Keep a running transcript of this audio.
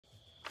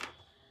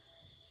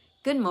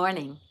Good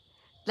morning.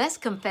 Let's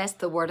confess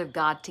the Word of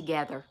God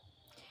together.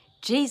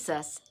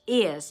 Jesus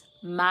is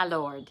my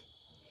Lord.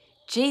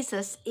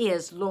 Jesus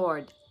is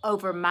Lord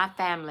over my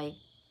family.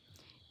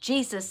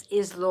 Jesus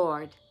is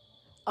Lord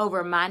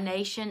over my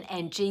nation,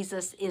 and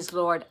Jesus is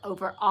Lord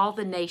over all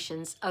the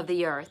nations of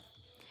the earth.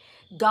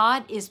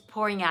 God is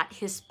pouring out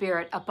His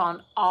Spirit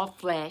upon all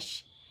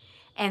flesh,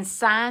 and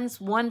signs,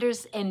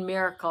 wonders, and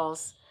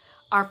miracles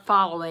are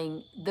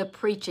following the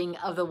preaching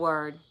of the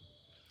Word.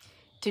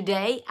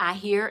 Today, I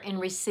hear and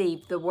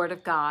receive the Word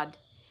of God.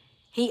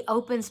 He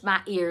opens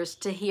my ears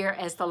to hear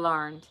as the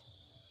learned.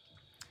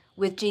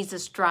 With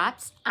Jesus'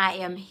 stripes, I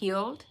am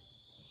healed,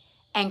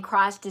 and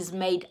Christ is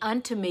made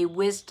unto me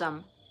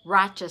wisdom,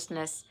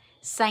 righteousness,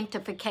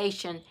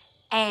 sanctification,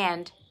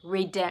 and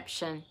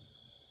redemption.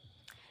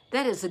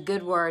 That is a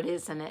good word,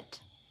 isn't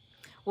it?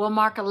 Well,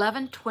 Mark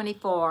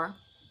 11:24,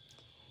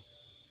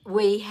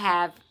 we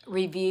have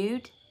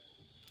reviewed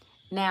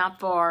now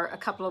for a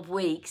couple of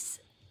weeks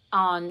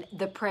on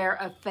the prayer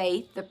of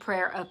faith, the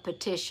prayer of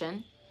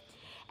petition.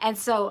 And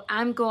so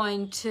I'm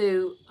going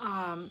to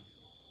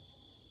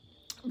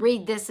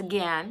read this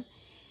again.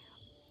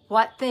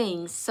 What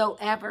things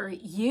soever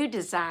you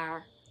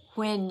desire,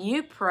 when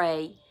you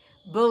pray,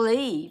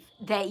 believe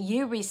that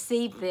you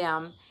receive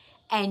them,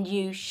 and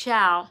you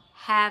shall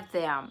have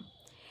them.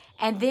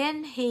 And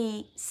then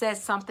he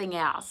says something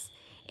else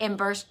in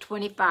verse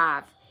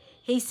 25.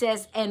 He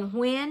says, and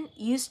when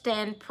you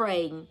stand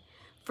praying,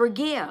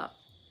 forgive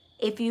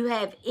if you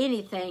have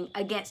anything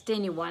against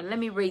anyone. Let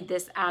me read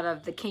this out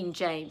of the King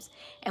James.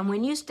 And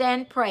when you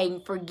stand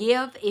praying,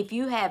 forgive if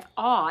you have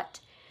aught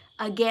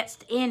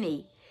against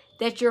any,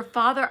 that your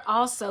Father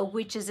also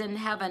which is in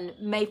heaven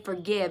may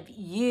forgive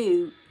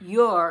you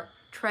your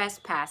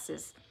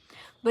trespasses.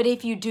 But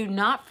if you do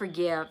not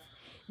forgive,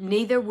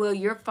 neither will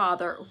your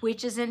Father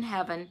which is in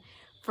heaven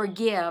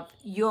forgive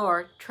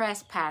your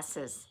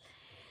trespasses.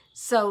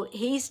 So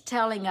he's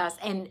telling us,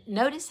 and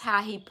notice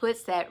how he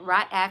puts that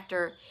right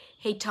after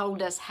he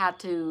told us how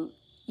to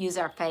use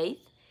our faith,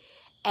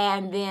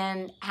 and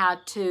then how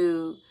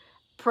to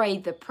pray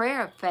the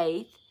prayer of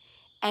faith.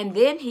 And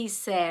then he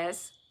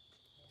says,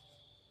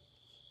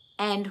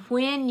 and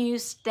when you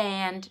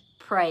stand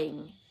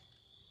praying,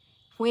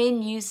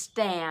 when you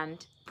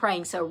stand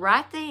praying. So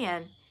right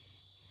then,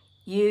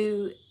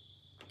 you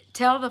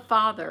tell the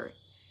Father,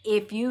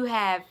 if you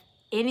have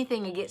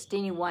anything against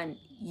anyone,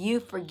 you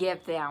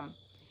forgive them.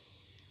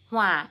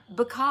 Why?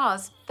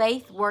 Because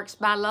faith works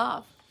by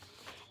love.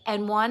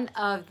 And one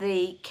of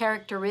the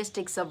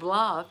characteristics of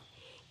love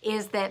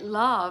is that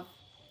love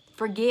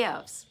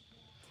forgives.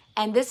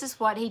 And this is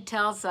what he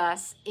tells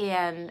us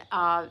in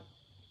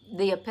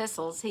the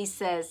epistles. He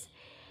says,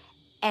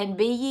 and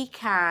be ye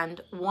kind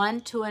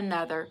one to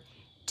another,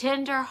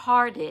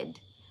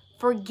 tender-hearted,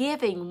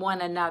 forgiving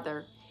one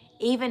another,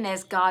 even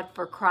as God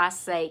for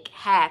Christ's sake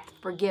hath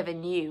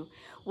forgiven you.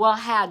 Well,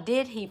 how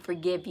did he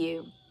forgive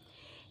you?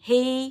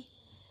 He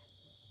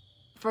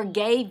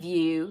forgave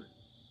you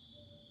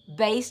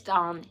based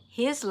on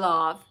his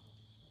love,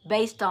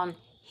 based on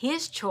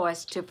his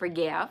choice to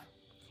forgive.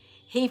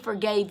 He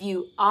forgave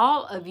you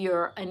all of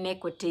your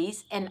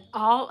iniquities and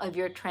all of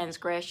your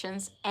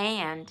transgressions,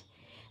 and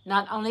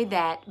not only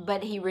that,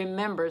 but he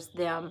remembers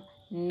them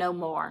no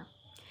more.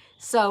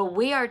 So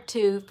we are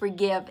to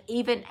forgive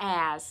even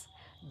as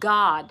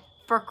God,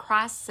 for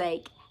Christ's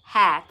sake,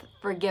 hath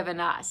forgiven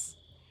us.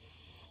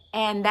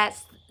 And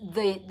that's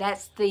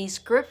the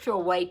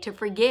scriptural way to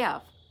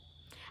forgive.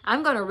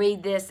 I'm going to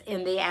read this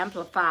in the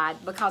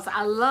Amplified because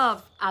I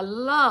love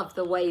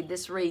the way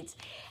this reads.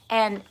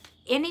 And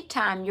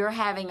anytime you're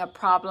having a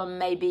problem,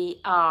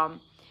 maybe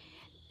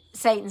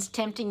Satan's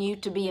tempting you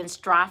to be in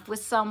strife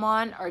with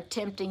someone, or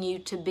tempting you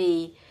to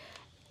be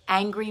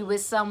angry with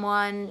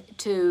someone,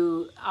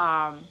 to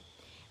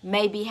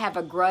maybe have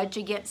a grudge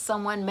against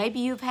someone.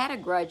 Maybe you've had a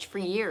grudge for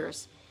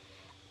years.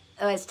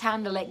 It's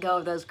time to let go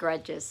of those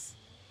grudges,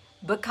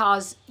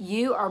 because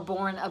you are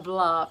born of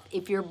love.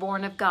 If you're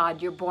born of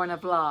God, you're born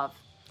of love.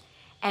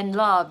 And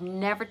love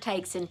never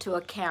takes into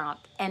account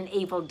an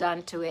evil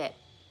done to it.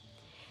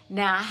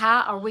 Now,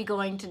 how are we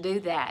going to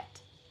do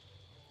that?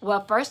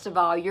 Well, first of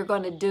all, you're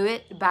going to do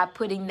it by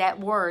putting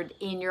that word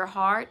in your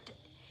heart,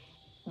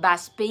 by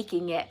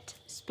speaking it,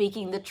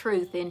 speaking the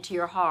truth into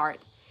your heart.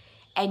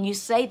 And you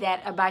say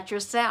that about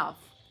yourself.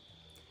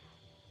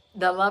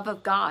 The love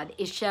of God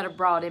is shed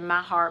abroad in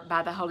my heart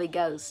by the Holy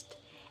Ghost.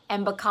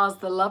 And because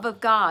the love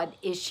of God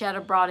is shed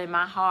abroad in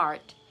my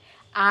heart,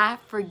 I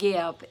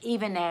forgive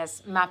even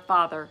as my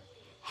Father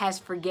has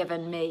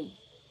forgiven me.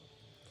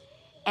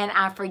 And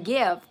I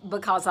forgive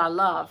because I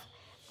love.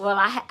 Well,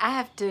 I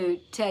have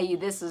to tell you,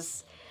 this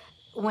is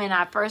when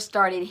I first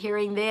started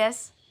hearing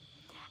this.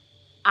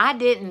 I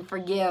didn't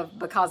forgive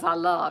because I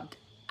loved.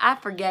 I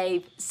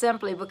forgave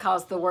simply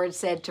because the word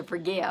said to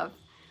forgive.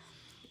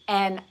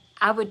 And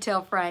I would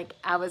tell Frank,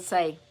 I would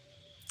say,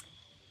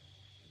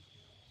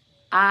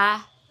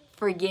 I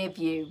forgive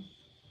you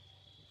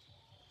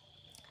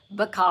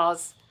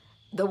because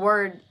the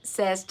word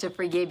says to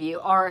forgive you.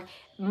 Or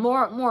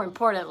more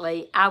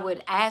importantly, I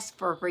would ask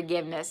for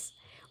forgiveness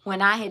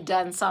when I had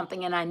done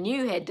something and I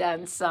knew I had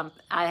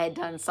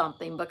done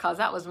something, because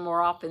that was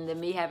more often than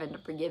me having to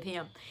forgive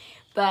him.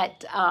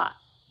 But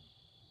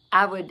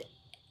I would,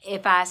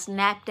 if I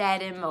snapped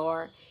at him,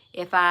 or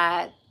if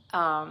I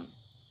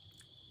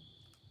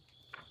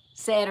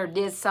said or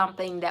did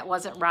something that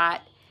wasn't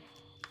right,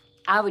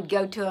 I would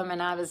go to him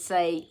and I would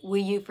say,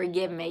 will you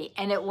forgive me?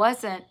 And it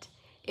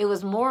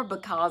was more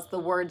because the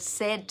word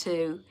said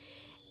to,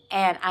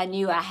 and I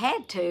knew I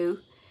had to,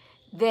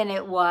 than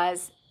it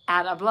was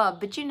out of love.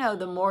 But you know,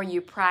 the more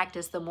you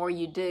practice, the more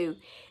you do,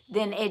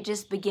 then it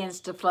just begins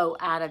to flow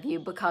out of you,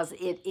 because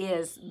it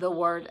is the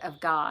Word of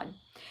God.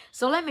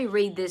 So let me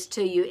read this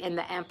to you in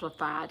the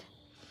Amplified.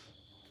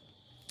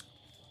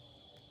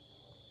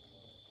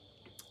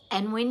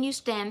 And when you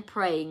stand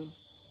praying,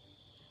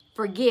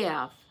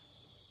 forgive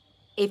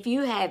if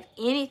you have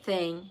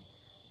anything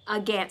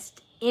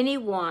against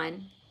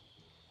anyone.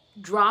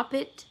 Drop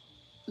it,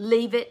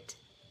 leave it,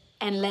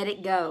 and let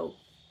it go,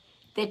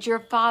 that your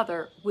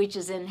Father which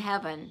is in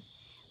heaven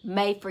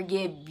may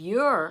forgive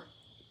your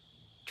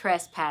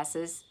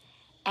trespasses,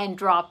 and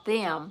drop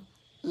them,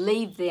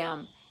 leave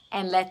them,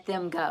 and let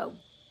them go.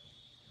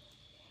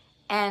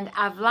 And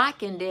I've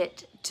likened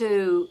it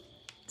to,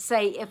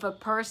 say, if a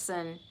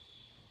person,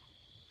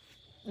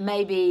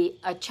 maybe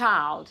a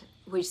child,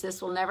 which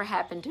this will never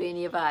happen to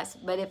any of us,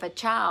 but if a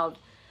child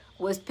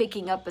was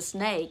picking up a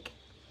snake,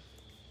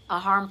 a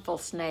harmful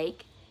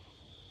snake,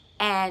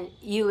 and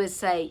you would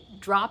say,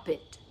 drop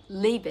it,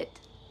 leave it,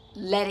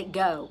 let it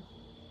go.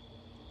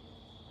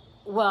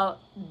 Well,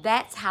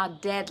 that's how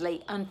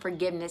deadly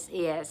unforgiveness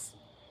is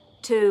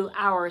to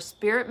our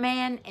spirit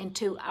man and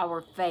to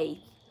our faith.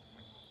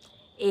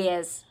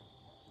 Is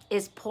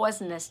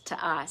poisonous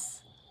to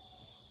us.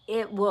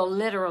 It will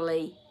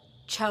literally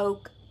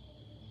choke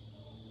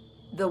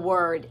the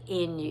word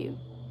in you.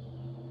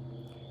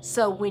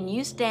 So when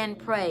you stand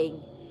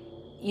praying,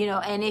 you know,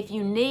 and if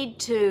you need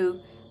to,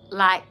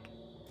 like,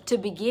 to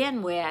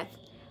begin with,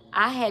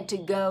 I had to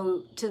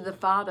go to the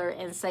Father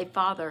and say,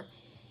 Father,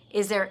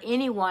 is there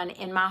anyone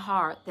in my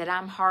heart that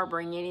I'm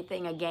harboring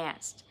anything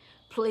against?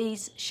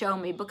 Please show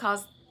me,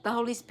 because the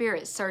Holy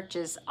Spirit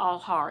searches all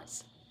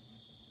hearts.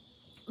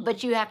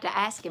 But you have to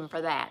ask him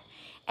for that,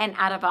 and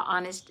out of an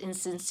honest and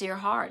sincere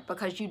heart,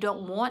 because you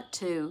don't want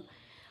to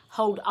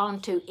hold on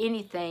to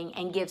anything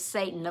and give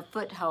Satan a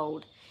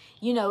foothold.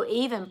 You know,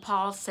 even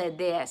Paul said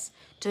this,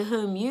 to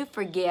whom you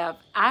forgive,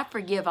 I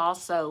forgive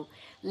also,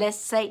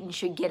 lest Satan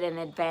should get an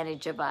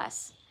advantage of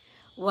us.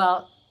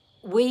 Well,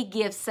 we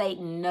give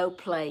Satan no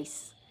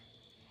place.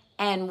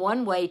 And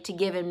one way to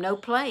give him no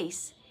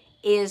place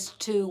is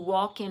to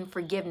walk in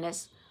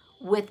forgiveness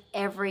with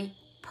every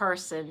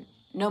person.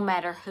 No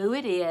matter who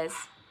it is,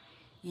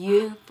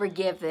 you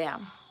forgive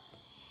them.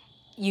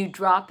 You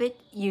drop it,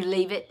 you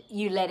leave it,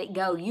 you let it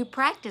go. You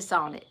practice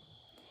on it.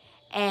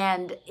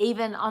 And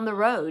even on the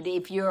road,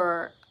 if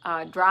you're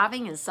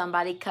driving and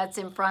somebody cuts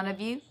in front of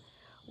you,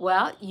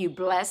 well, you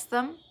bless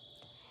them,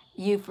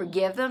 you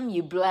forgive them,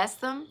 you bless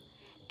them,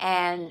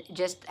 and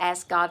just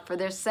ask God for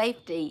their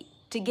safety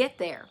to get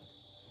there.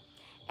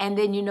 And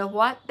then you know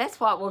what? That's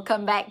what will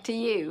come back to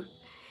you,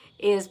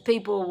 is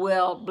people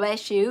will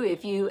bless you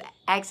if you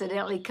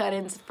accidentally cut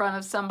in front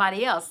of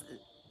somebody else.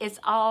 It's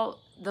all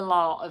the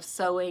law of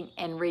sowing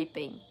and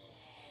reaping.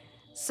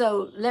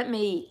 So let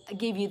me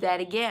give you that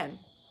again.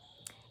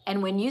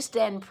 And when you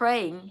stand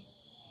praying,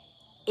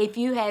 if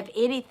you have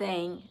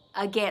anything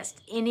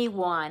against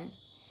anyone,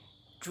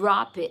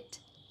 drop it,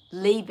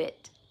 leave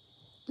it,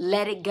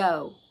 let it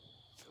go.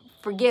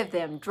 Forgive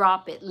them,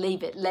 drop it,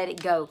 leave it, let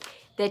it go,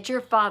 that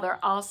your Father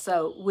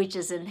also, which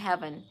is in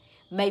heaven,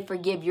 may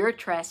forgive your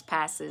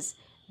trespasses.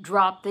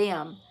 Drop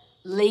them,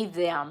 leave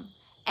them,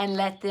 and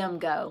let them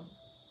go.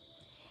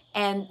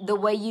 And the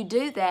way you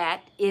do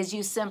that is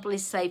you simply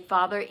say,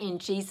 Father, in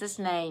Jesus'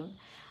 name,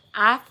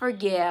 I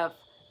forgive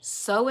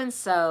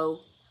so-and-so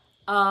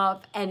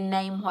of, and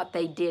name what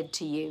they did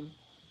to you.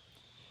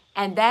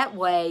 And that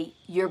way,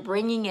 you're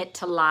bringing it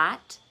to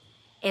light.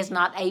 Is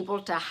not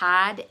able to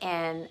hide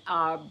and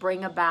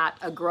bring about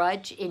a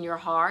grudge in your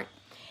heart.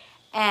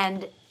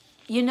 And,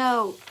 you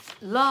know,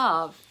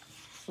 love,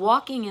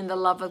 walking in the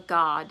love of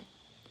God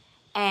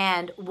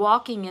and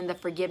walking in the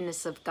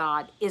forgiveness of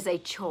God is a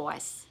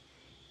choice.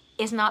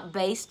 It's not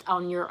based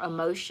on your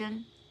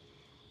emotion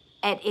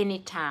at any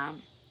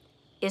time.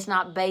 It's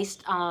not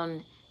based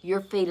on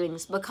your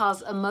feelings,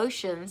 because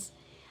emotions,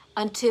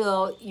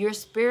 until your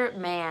spirit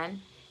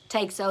man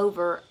takes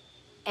over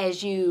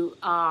as you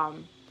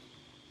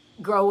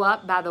grow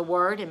up by the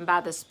Word and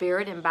by the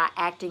Spirit and by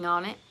acting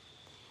on it,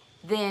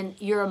 then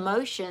your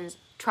emotions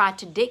try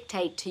to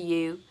dictate to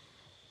you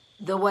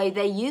the way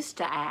they used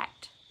to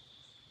act,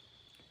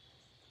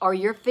 or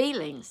your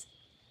feelings.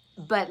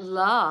 But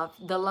love,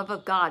 the love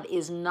of God,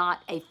 is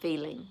not a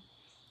feeling.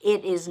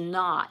 It is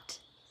not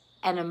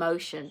an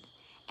emotion.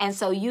 And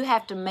so you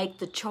have to make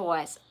the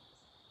choice.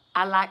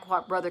 I like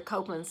what Brother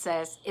Copeland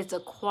says. It's a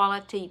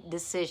quality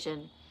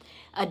decision,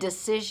 a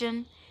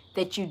decision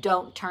that you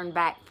don't turn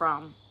back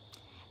from.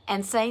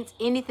 And saints,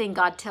 anything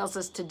God tells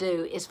us to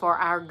do is for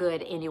our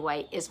good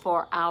anyway, is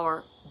for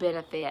our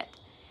benefit.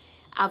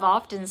 I've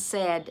often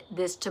said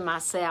this to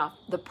myself,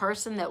 the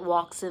person that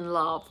walks in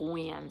love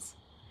wins.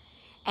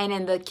 And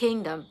in the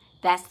kingdom,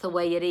 that's the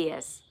way it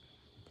is.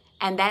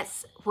 And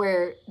that's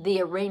where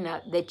the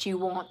arena that you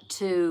want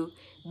to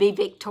be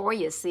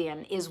victorious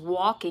in is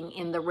walking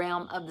in the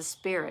realm of the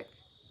Spirit.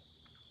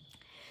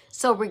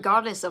 So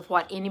regardless of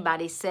what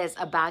anybody says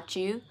about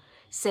you,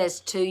 says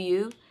to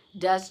you,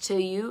 does to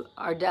you,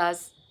 or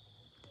does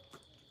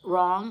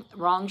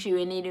wrongs you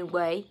in any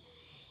way,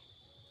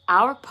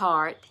 our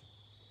part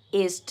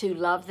is to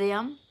love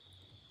them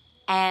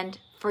and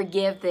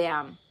forgive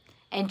them.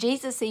 And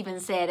Jesus even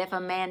said, if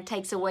a man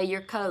takes away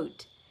your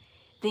coat,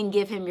 then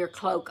give him your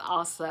cloak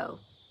also.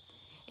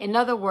 In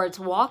other words,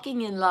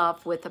 walking in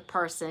love with a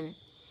person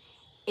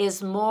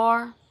is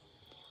more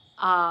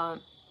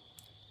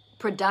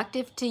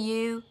productive to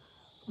you,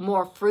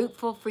 more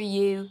fruitful for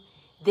you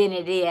than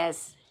it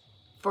is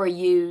for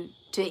you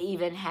to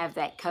even have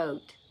that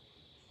coat.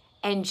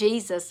 And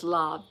Jesus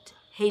loved.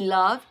 He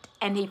loved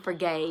and he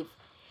forgave.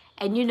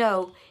 And you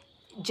know,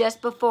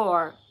 just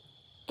before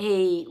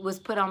he was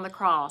put on the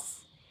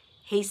cross,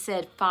 he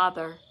said,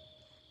 Father,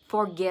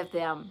 forgive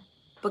them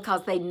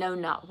because they know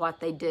not what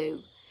they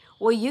do.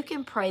 Well, you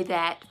can pray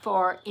that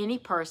for any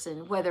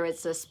person, whether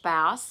it's a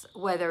spouse,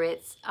 whether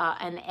it's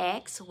an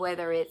ex,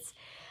 whether it's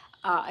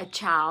a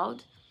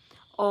child,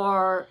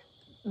 or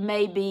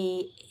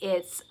maybe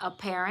it's a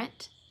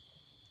parent.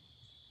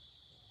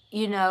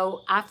 You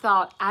know, I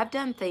thought I've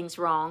done things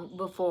wrong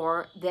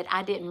before that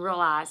I didn't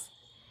realize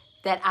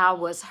that I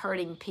was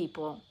hurting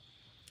people.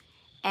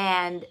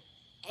 And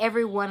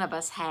every one of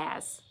us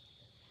has.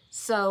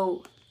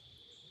 So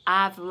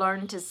I've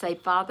learned to say,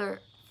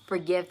 Father,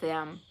 forgive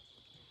them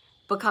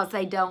because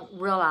they don't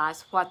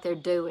realize what they're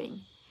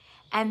doing.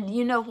 And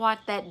you know what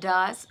that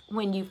does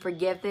when you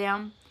forgive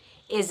them?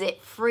 Is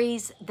it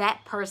frees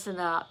that person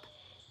up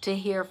to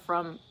hear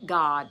from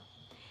God.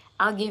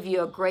 I'll give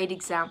you a great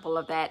example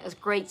of that, a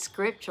great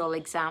scriptural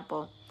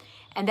example.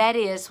 And that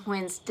is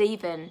when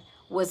Stephen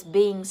was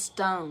being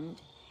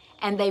stoned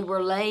and they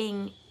were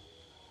laying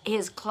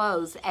his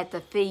clothes at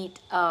the feet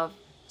of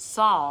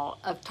Saul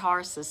of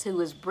Tarsus, who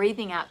was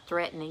breathing out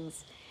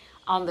threatenings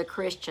on the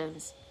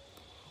Christians.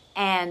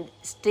 And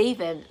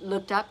Stephen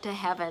looked up to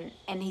heaven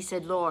and he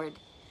said, Lord,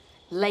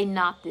 lay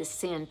not this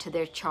sin to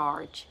their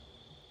charge.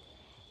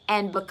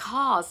 And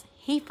because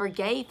he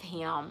forgave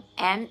him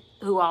and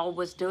who all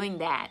was doing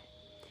that,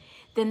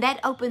 then that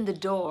opened the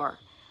door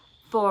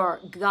for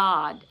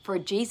God, for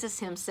Jesus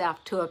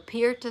himself to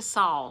appear to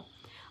Saul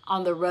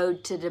on the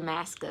road to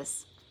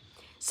Damascus.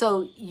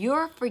 So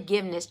your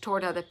forgiveness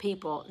toward other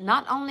people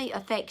not only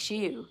affects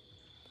you,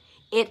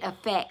 it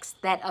affects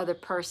that other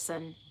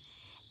person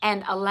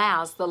and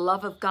allows the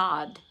love of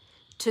God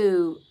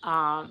to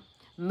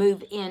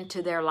move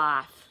into their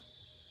life.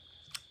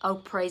 Oh,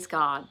 praise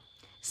God.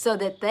 So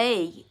that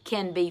they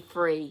can be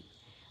free.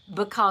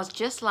 Because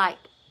just like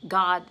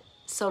God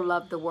so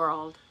loved the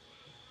world,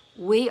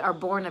 we are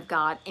born of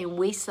God and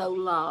we so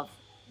love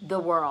the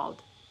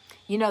world.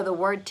 You know, the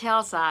word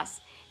tells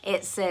us,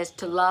 it says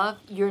to love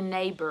your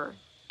neighbor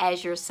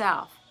as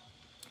yourself.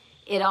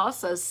 It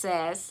also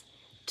says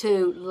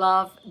to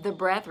love the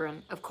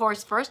brethren. Of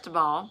course, first of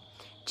all,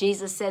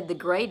 Jesus said the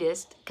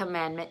greatest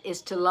commandment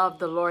is to love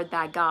the Lord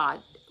thy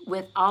God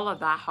with all of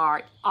thy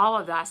heart, all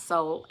of thy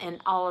soul,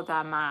 and all of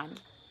thy mind.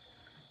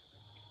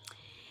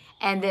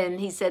 And then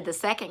he said the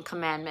second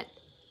commandment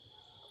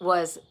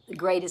was the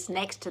greatest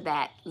next to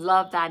that,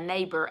 love thy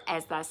neighbor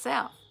as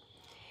thyself.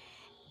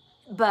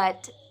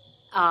 But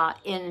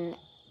in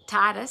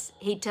Titus,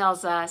 he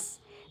tells us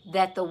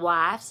that the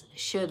wives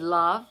should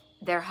love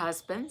their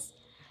husbands,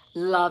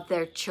 love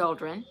their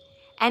children.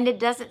 And it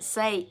doesn't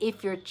say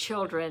if your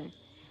children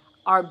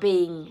are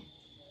being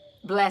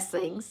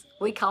blessings.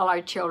 We call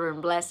our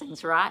children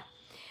blessings, right?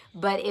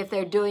 But if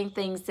they're doing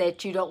things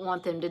that you don't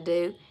want them to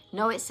do,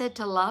 no, it said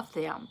to love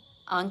them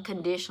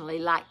unconditionally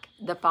like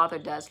the Father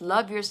does.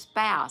 Love your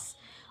spouse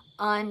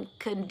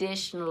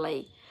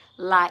unconditionally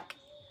like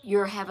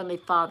your Heavenly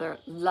Father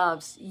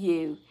loves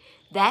you.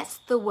 That's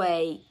the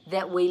way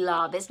that we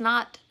love. It's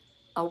not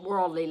a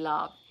worldly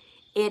love.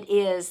 It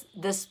is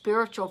the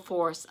spiritual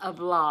force of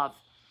love.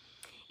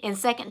 In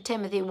 2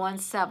 Timothy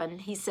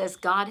 1:7, he says,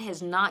 God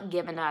has not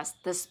given us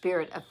the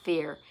spirit of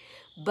fear,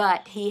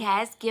 but he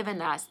has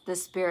given us the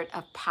spirit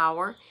of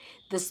power,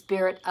 the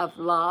spirit of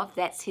love,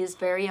 that's his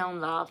very own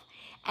love,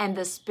 and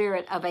the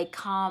spirit of a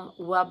calm,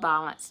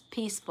 well-balanced,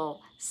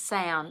 peaceful,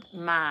 sound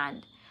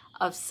mind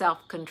of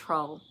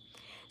self-control.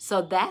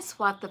 So that's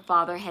what the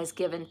Father has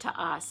given to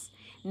us.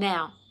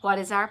 Now, what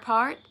is our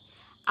part?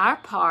 Our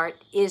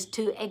part is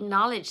to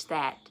acknowledge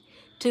that,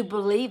 to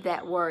believe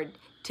that word,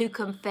 to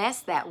confess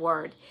that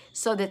word,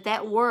 so that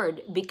that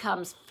word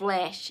becomes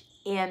flesh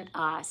in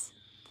us.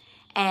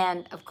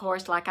 And of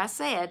course, like I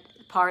said,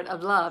 part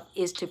of love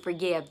is to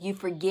forgive. You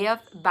forgive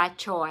by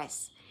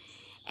choice.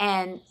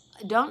 And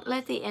don't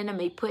let the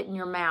enemy put in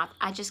your mouth,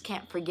 I just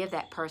can't forgive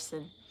that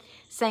person.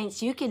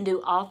 Saints, you can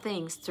do all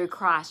things through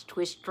Christ,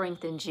 which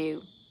strengthens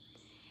you.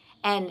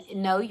 And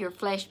no, your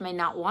flesh may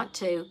not want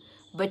to,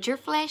 but your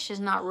flesh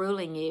is not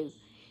ruling you.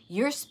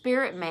 Your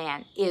spirit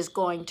man is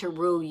going to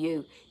rule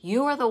you.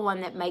 You are the one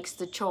that makes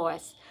the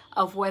choice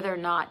of whether or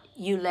not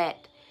you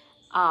let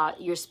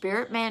your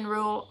spirit man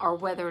rule or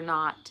whether or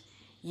not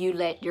you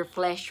let your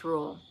flesh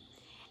rule.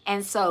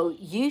 And so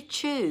you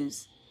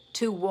choose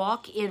to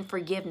walk in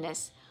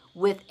forgiveness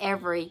with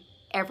every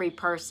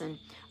person.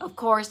 Of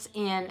course,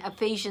 in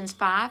Ephesians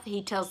 5,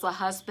 he tells the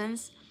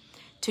husbands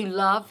to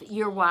love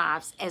your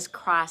wives as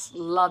Christ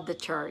loved the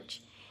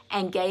church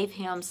and gave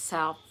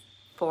himself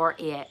for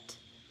it.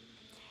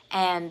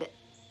 And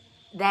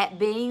that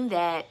being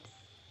that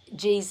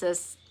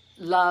Jesus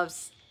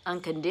loves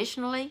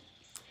unconditionally,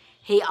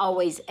 he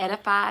always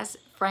edifies.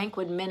 Frank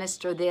would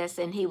minister this,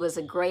 and he was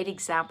a great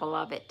example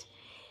of it.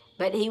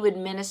 But he would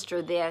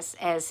minister this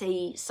as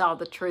he saw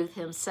the truth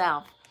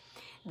himself,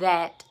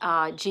 that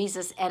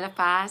Jesus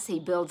edifies, he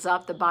builds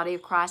up the body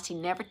of Christ. He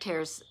never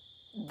tears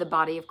the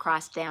body of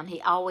Christ down.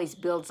 He always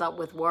builds up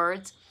with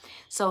words.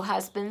 So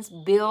husbands,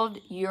 build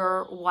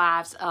your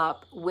wives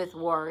up with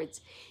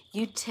words.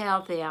 You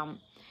tell them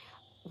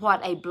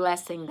what a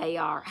blessing they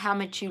are, how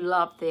much you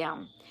love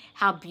them,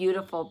 how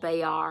beautiful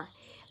they are,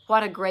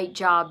 what a great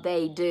job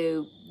they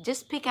do.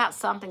 Just pick out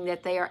something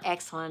that they are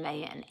excellent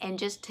in and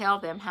just tell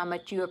them how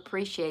much you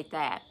appreciate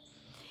that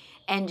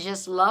and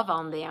just love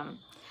on them.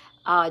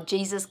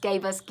 Jesus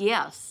gave us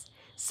gifts.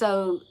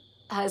 So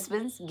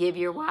husbands, give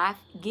your wife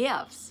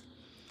gifts.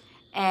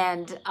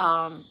 And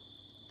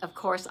of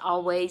course,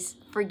 always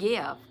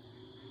forgive.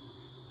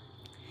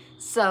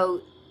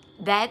 So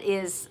that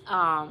is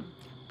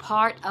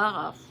part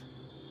of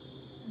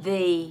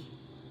the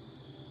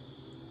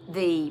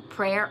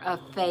prayer of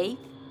faith,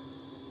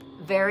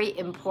 very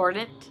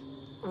important,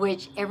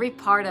 which every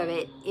part of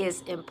it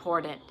is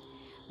important.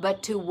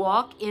 But to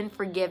walk in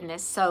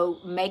forgiveness, so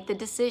make the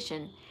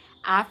decision,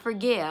 I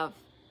forgive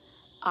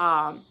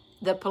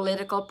the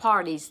political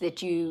parties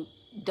that you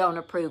don't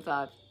approve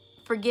of.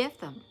 Forgive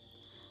them.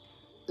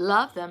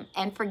 Love them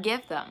and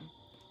forgive them.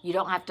 You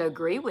don't have to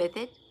agree with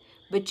it,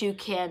 but you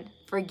can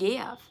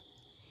forgive.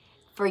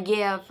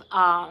 Forgive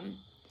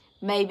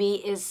maybe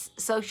is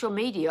social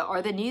media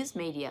or the news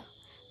media.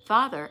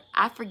 Father,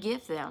 I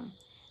forgive them.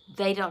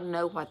 They don't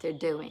know what they're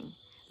doing.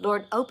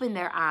 Lord, open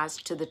their eyes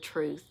to the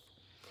truth.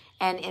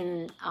 And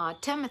in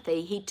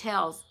Timothy, he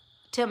tells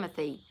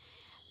Timothy,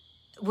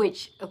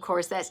 which of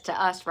course that's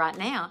to us right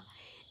now,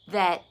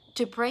 that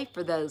to pray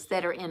for those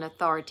that are in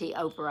authority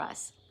over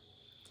us.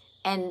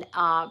 And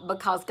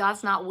because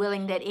God's not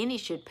willing that any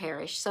should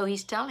perish, so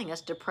he's telling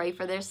us to pray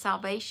for their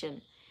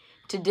salvation.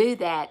 To do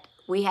that,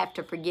 we have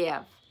to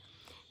forgive.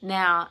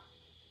 Now,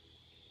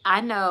 I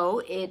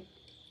know it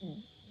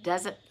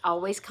doesn't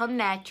always come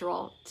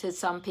natural to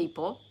some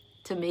people.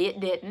 To me, it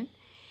didn't.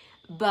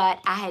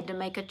 But I had to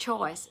make a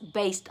choice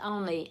based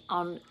only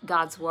on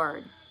God's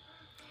word.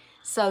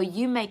 So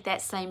you make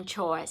that same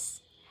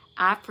choice.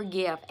 I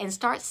forgive. And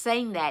start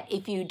saying that.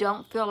 If you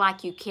don't feel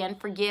like you can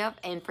forgive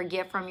and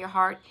forgive from your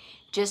heart,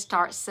 just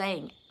start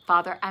saying,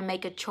 Father, I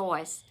make a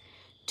choice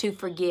to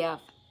forgive.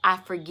 I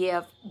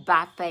forgive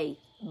by faith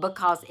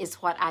because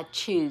it's what I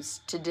choose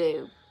to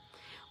do.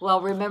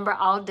 Well, remember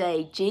all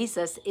day,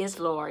 Jesus is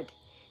Lord.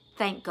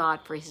 Thank God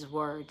for his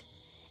word.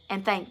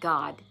 And thank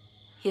God,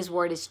 his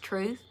word is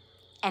truth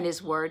and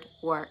his word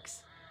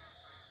works.